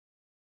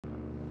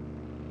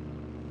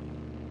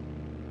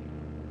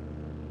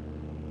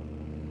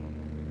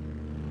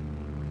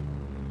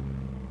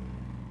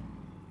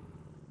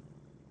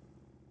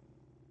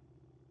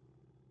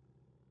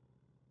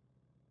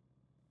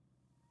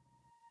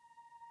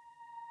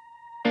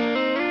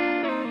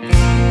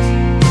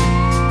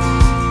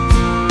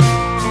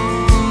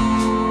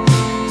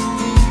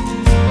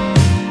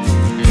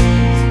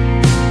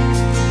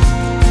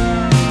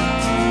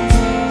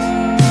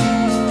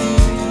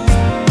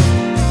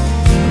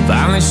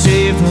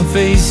shaved my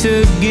face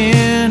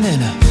again,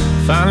 and I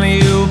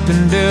finally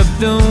opened up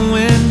the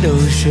window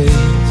shades.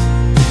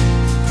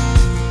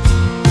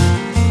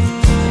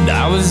 And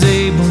I was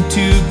able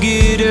to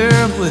get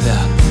up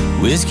without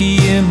whiskey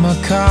in my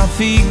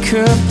coffee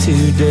cup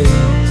today.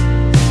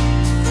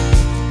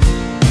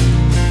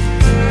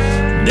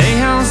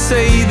 They all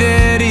say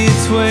that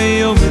it's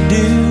way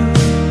overdue.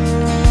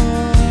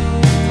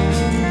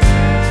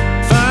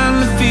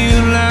 Finally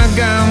feel like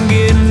I'm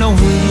getting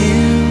over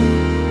you.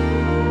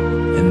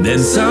 And then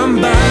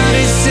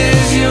somebody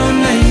says your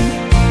name,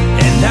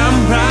 and I'm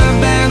right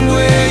back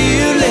where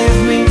you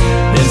left me.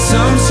 Then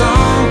some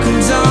song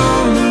comes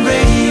on the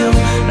radio,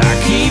 I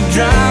keep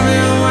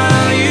driving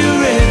while you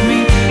read me.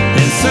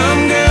 Then some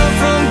girl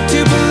from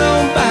Tupelo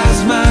buys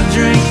my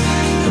drink,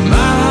 and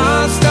my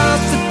heart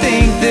starts to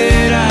think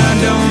that I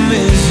don't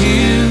miss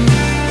you,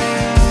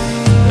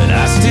 but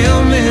I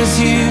still miss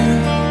you.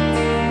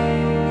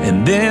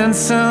 And then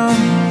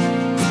some.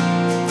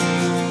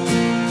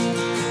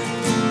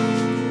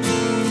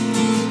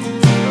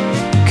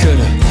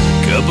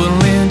 Couple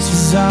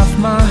inches off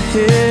my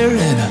hair,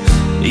 and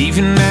I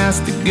even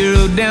asked the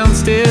girl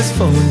downstairs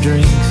for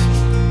drinks.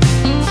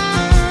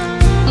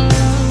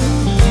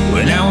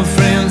 Went out with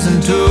friends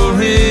and tore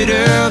it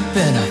up,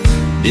 and I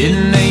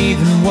didn't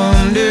even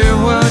wonder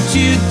what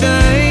you'd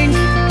think.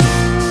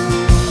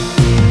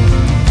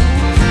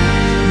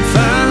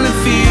 Finally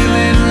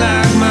feeling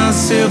like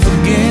myself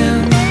again.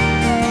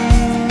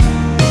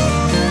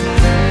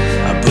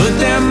 I put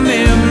that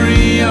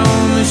memory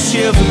on the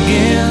shelf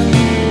again.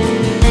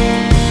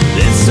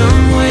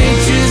 Some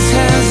waitress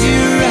has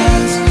your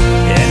eyes,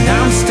 and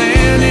I'm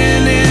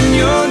standing in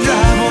your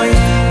driveway.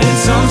 Then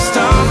some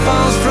star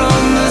falls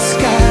from the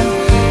sky,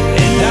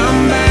 and I'm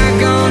back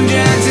on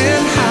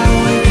Jackson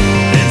Highway.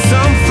 Then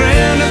some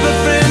friend of a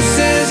friend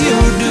says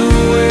you're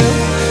doing well,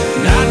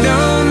 and I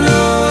don't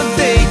know if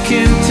they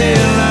can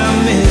tell I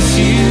miss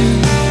you,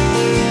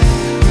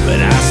 but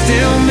I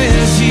still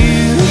miss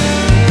you.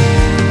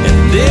 And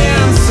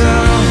then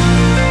some.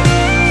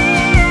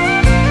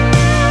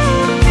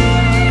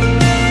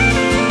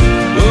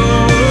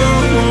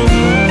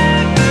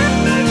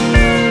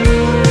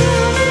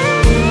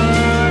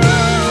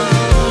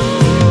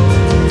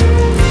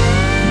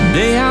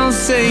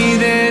 Say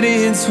that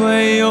it's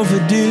way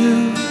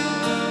overdue.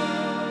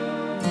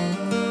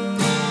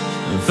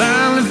 I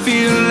finally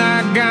feel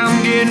like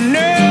I'm getting